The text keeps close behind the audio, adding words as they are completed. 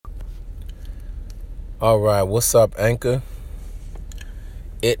All right, what's up, Anchor?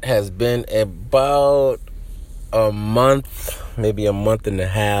 It has been about a month, maybe a month and a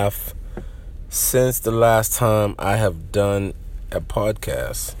half, since the last time I have done a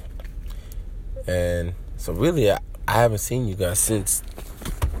podcast. And so really, I haven't seen you guys since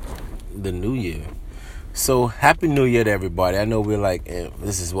the new year. So happy new year to everybody. I know we're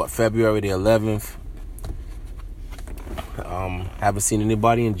this is February the 11th. Haven't seen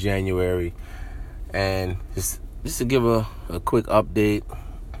anybody in January. And just to give a quick update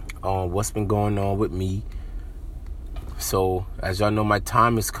on what's been going on with me. So, as y'all know, my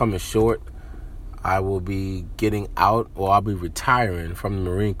time is coming short. I will be getting out, or I'll be retiring from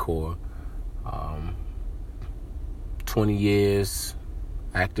the Marine Corps. 20 years,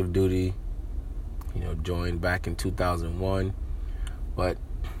 active duty, joined back in 2001. But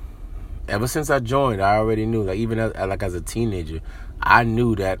ever since I joined, I already knew, even as a teenager, I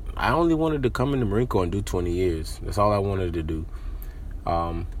knew that I only wanted to come in the Marine Corps and do 20 years. That's all I wanted to do.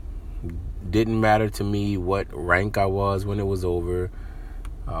 Didn't matter to me what rank I was when it was over.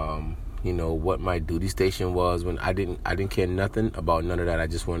 What my duty station was when I didn't care nothing about none of that. I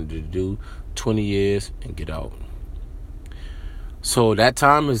just wanted to do 20 years and get out. So that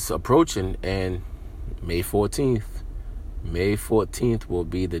time is approaching, and May 14th will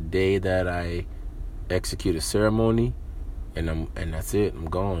be the day that I execute a ceremony. And that's it. I'm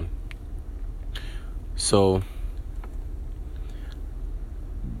gone. So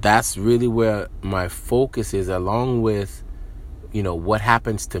that's really where my focus is, along with, what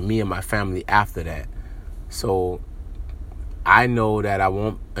happens to me and my family after that. So I know that I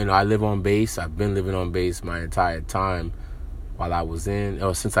won't, I live on base. I've been living on base my entire time while I was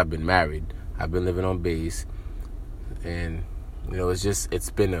since I've been married. I've been living on base. And,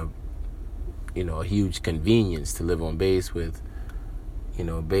 it's been a huge convenience to live on base with,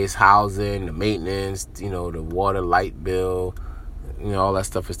 base housing, the maintenance, the water, light bill, all that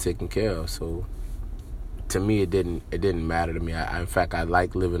stuff is taken care of. So to me, it didn't matter to me. In fact, I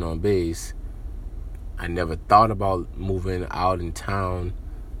like living on base. I never thought about moving out in town.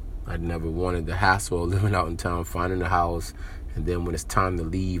 I never wanted the hassle of living out in town, finding a house, and then when it's time to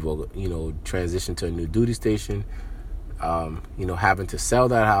leave or, transition to a new duty station, having to sell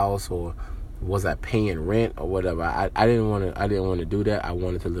that house, or was I paying rent or whatever. I didn't want to do that. I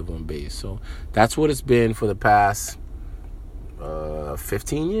wanted to live on base. So that's what it's been for the past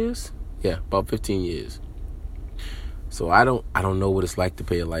 15 years. Yeah, about 15 years. So I don't know what it's like to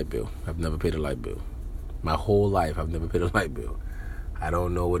pay a light bill. I've never paid a light bill. My whole life I've never paid a light bill. I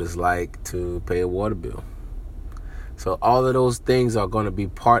don't know what it's like to pay a water bill. So all of those things are going to be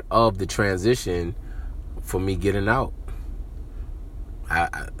part of the transition for me getting out.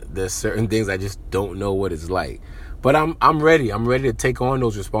 There's certain things I just don't know what it's like. But I'm ready. I'm ready to take on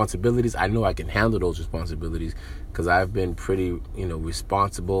those responsibilities. I know I can handle those responsibilities because I've been pretty,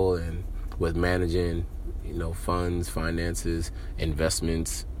 responsible and with managing, funds, finances,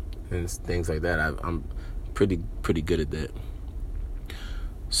 investments, and things like that. I'm pretty good at that.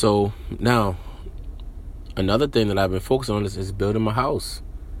 So now, another thing that I've been focusing on is building my house.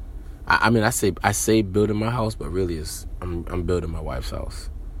 I say building my house, but really I'm building my wife's house.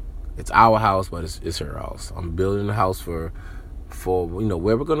 It's our house, but it's her house. I'm building a house for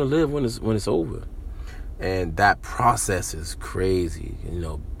where we're gonna live when it's over, and that process is crazy.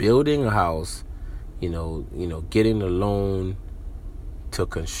 Building a house, getting the loan to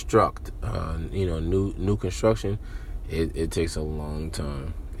construct, new construction. It takes a long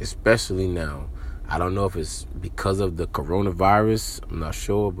time, especially now. I don't know if it's because of the coronavirus. I'm not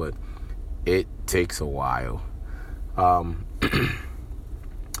sure, but it takes a while.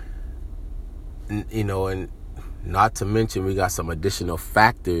 And not to mention we got some additional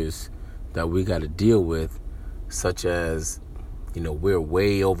factors that we got to deal with, such as, we're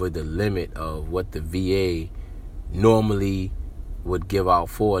way over the limit of what the VA normally would give out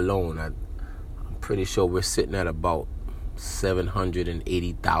for a loan. I'm pretty sure we're sitting at about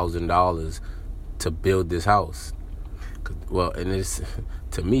 $780,000 to build this house. Well, and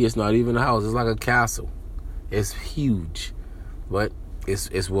to me, it's not even a house. It's like a castle. It's huge, but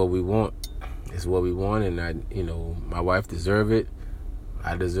it's what we want. It's what we want, and my wife deserves it.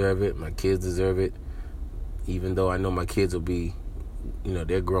 I deserve it. My kids deserve it. Even though I know my kids will be,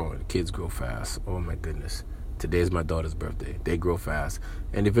 they're growing. Kids grow fast. Oh my goodness. Today's my daughter's birthday. They grow fast,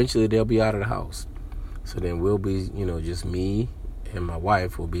 and eventually they'll be out of the house. So then we'll be, just me and my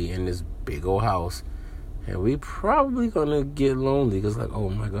wife will be in this big old house, and we probably gonna get lonely because, oh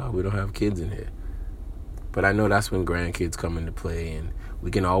my God, we don't have kids in here. But I know that's when grandkids come into play, and we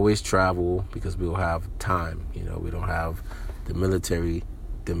can always travel because we'll have time. We don't have the military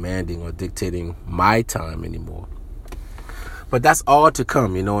demanding or dictating my time anymore. But that's all to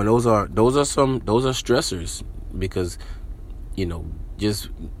come, and those are stressors, because, just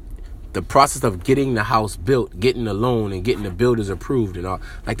the process of getting the house built, getting the loan, and getting the builders approved and all,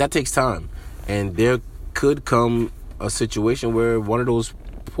 like, that takes time. And there could come a situation where one of those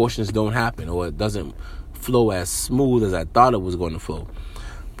portions don't happen, or it doesn't flow as smooth as I thought it was going to flow.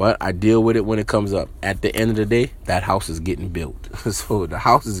 But I deal with it when it comes up. At the end of the day, that house is getting built. So the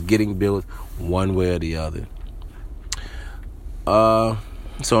house is getting built one way or the other. So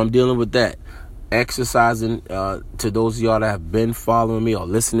I'm dealing with that. Exercising, to those of y'all that have been following me or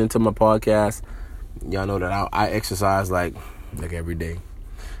listening to my podcast, y'all know that I exercise like every day.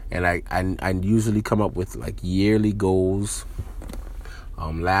 And I usually come up with like yearly goals.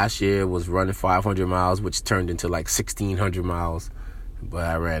 Last year was running 500 miles, which turned into like 1,600 miles, but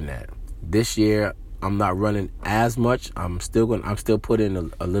I ran that. This year, I'm not running as much. I'm still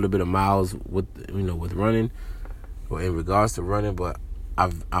putting a little bit of miles with running, or in regards to running, but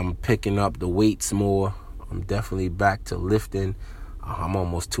I'm picking up the weights more. I'm definitely back to lifting. I'm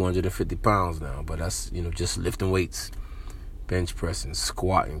almost 250 pounds now, but that's, just lifting weights, bench pressing,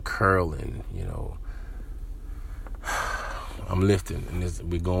 squatting, curling, I'm lifting, and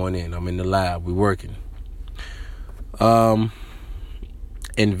we're going in. I'm in the lab. We're working.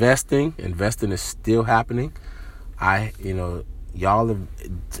 Investing is still happening. Y'all have,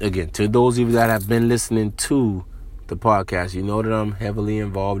 again, to those of you that have been listening to the podcast, you know that I'm heavily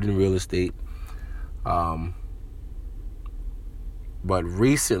involved in real estate. But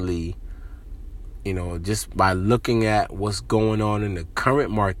recently, just by looking at what's going on in the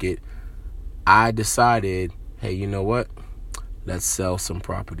current market, I decided, hey, you know what? Let's sell some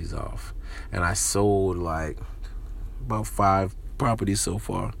properties off. And I sold like about 5 properties so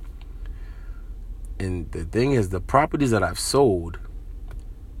far. And the thing is, the properties that I've sold,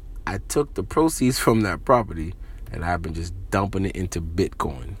 I took the proceeds from that property and I've been just dumping it into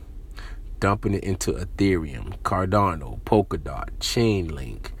Bitcoin, dumping it into Ethereum, Cardano, Polkadot,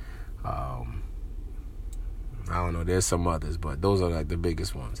 Chainlink. I don't know, there's some others, but those are like the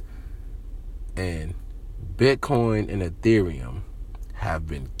biggest ones. And Bitcoin and Ethereum have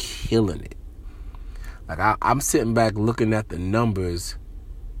been killing it. Like, I'm sitting back looking at the numbers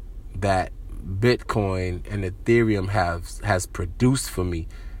that Bitcoin and Ethereum has produced for me,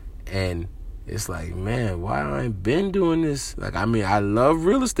 and it's like, man, why I ain't been doing this? Like, I mean, I love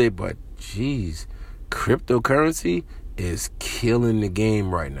real estate, but geez, cryptocurrency is killing the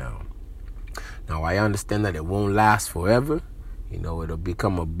game right now. Now, I understand that it won't last forever. It'll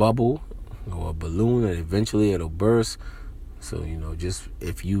become a bubble or a balloon, and eventually it'll burst. So, just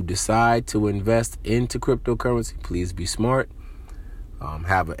if you decide to invest into cryptocurrency, please be smart.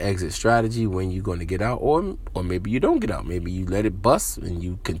 Have an exit strategy when you're going to get out, or maybe you don't get out. Maybe you let it bust and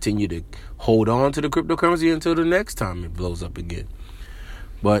you continue to hold on to the cryptocurrency until the next time it blows up again.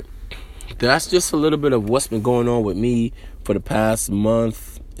 But that's just a little bit of what's been going on with me for the past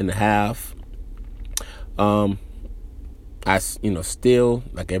month and a half. I still,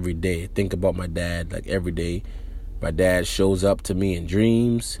 like, every day, think about my dad. Like, every day, my dad shows up to me in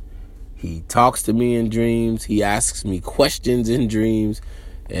dreams. He talks to me in dreams. He asks me questions in dreams.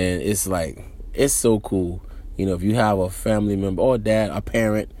 And it's like, it's so cool. If you have a family member or a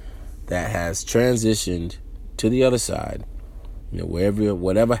parent that has transitioned to the other side,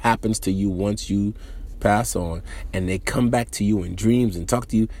 whatever happens to you once you pass on, and they come back to you in dreams and talk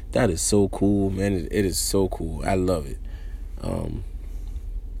to you, that is so cool, man. It is so cool. I love it.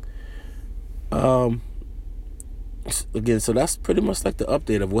 Again, so that's pretty much like the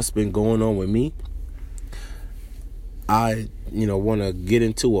update of what's been going on with me. I, want to get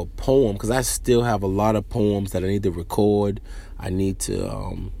into a poem, because I still have a lot of poems that I need to record. I need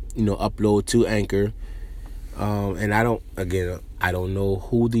to, upload to Anchor. And I don't know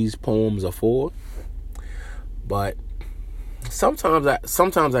who these poems are for, but sometimes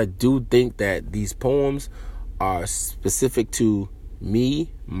I do think that these poems are specific to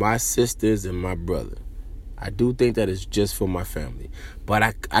me, my sisters, and my brother. I do think that it's just for my family, but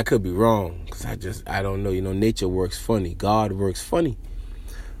I could be wrong, because I don't know. Nature works funny. God works funny.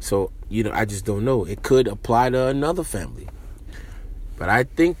 So, I just don't know. It could apply to another family. But I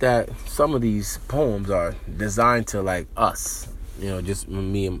think that some of these poems are designed to, like, us, just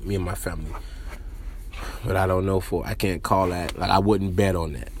me and my family. But I don't know I can't call that, like, I wouldn't bet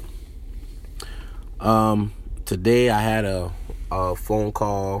on that. Today I had a phone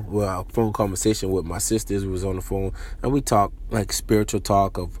conversation with my sisters. We was on the phone, and we talked, like, spiritual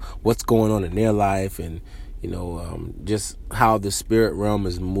talk of what's going on in their life, and just how the spirit realm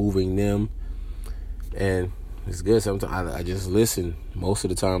is moving them. And It's good. Sometimes I just listen. Most of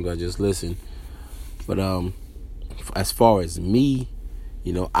the times I just listen. But as far as me,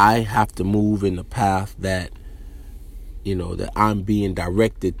 I have to move in the path that, that I'm being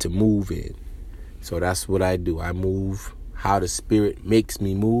directed to move in. So that's what I do. I move how the Spirit makes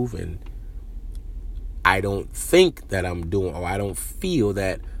me move, and I don't think that I'm doing, or I don't feel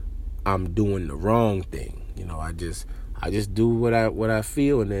that I'm doing the wrong thing. I just do what I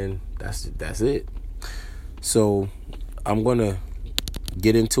feel, and then that's it. So I'm gonna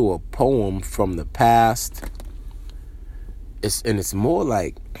get into a poem from the past. It's more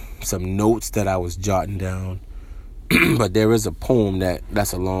like some notes that I was jotting down, but there is a poem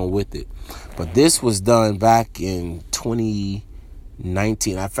that's along with it. But this was done back in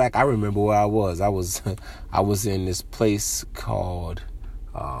 2019. In fact, I remember where I was. I was in this place called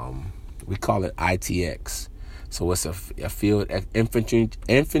we call it ITX. So it's a field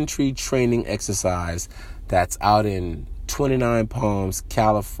infantry training exercise that's out in 29 Palms,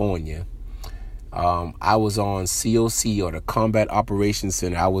 California. I was on COC, or the Combat Operations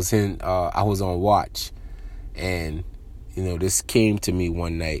Center. I was on watch, and this came to me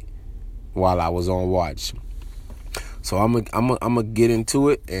one night while I was on watch. So I'm gonna get into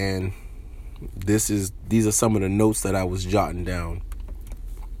it, and these are some of the notes that I was jotting down.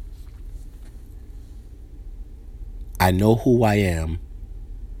 I know who I am.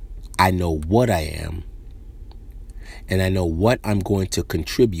 I know what I am. And I know what I'm going to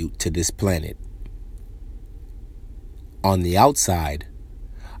contribute to this planet. On the outside,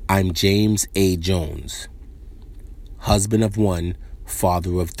 I'm James A. Jones, husband of one,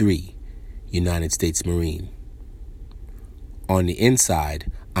 father of three, United States Marine. On the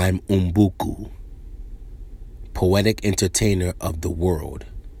inside, I'm UMBUKU, poetic entertainer of the world.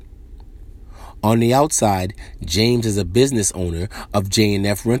 On the outside, James is a business owner of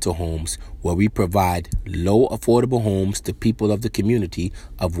J&F Rental Homes, where we provide low affordable homes to people of the community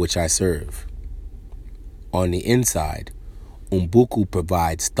of which I serve. On the inside, UMBUKU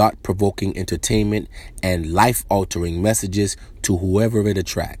provides thought-provoking entertainment and life-altering messages to whoever it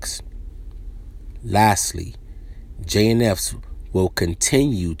attracts. Lastly, J&Fs will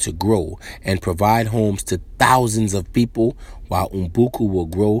continue to grow and provide homes to thousands of people, while UMBUKU will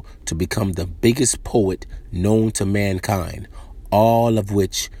grow to become the biggest poet known to mankind, all of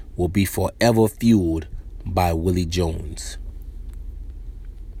which will be forever fueled by Willie Jones.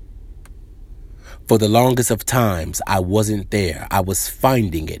 For the longest of times, I wasn't there. I was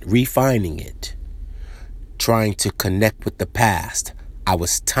finding it, refining it, trying to connect with the past. I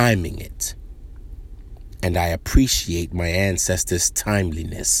was timing it. And I appreciate my ancestors'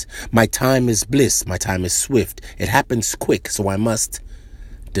 timeliness. My time is bliss. My time is swift. It happens quick, so I must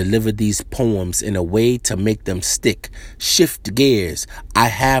deliver these poems in a way to make them stick. Shift gears. I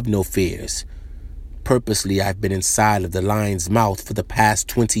have no fears. Purposely, I've been inside of the lion's mouth for the past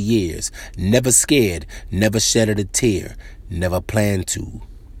 20 years. Never scared, never shedded a tear, never planned to.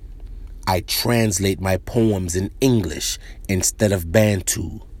 I translate my poems in English instead of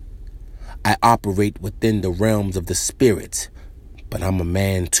Bantu. I operate within the realms of the spirit, but I'm a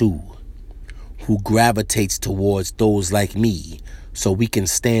man too, who gravitates towards those like me, so we can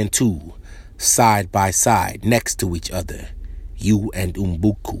stand too, side by side, next to each other, you and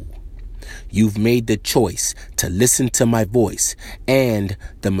UMBUKU. You've made the choice to listen to my voice and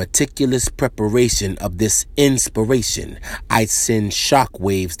the meticulous preparation of this inspiration. I send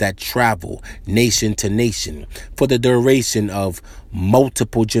shockwaves that travel nation to nation for the duration of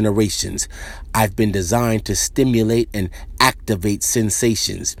multiple generations. I've been designed to stimulate and activate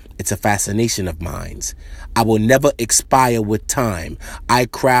sensations. It's a fascination of mine. I will never expire with time. I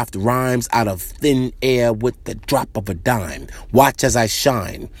craft rhymes out of thin air with the drop of a dime. Watch as I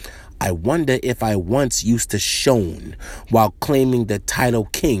shine. I wonder if I once used to shone while claiming the title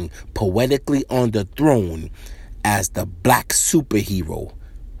king, poetically on the throne as the black superhero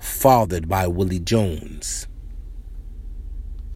fathered by Willie Jones.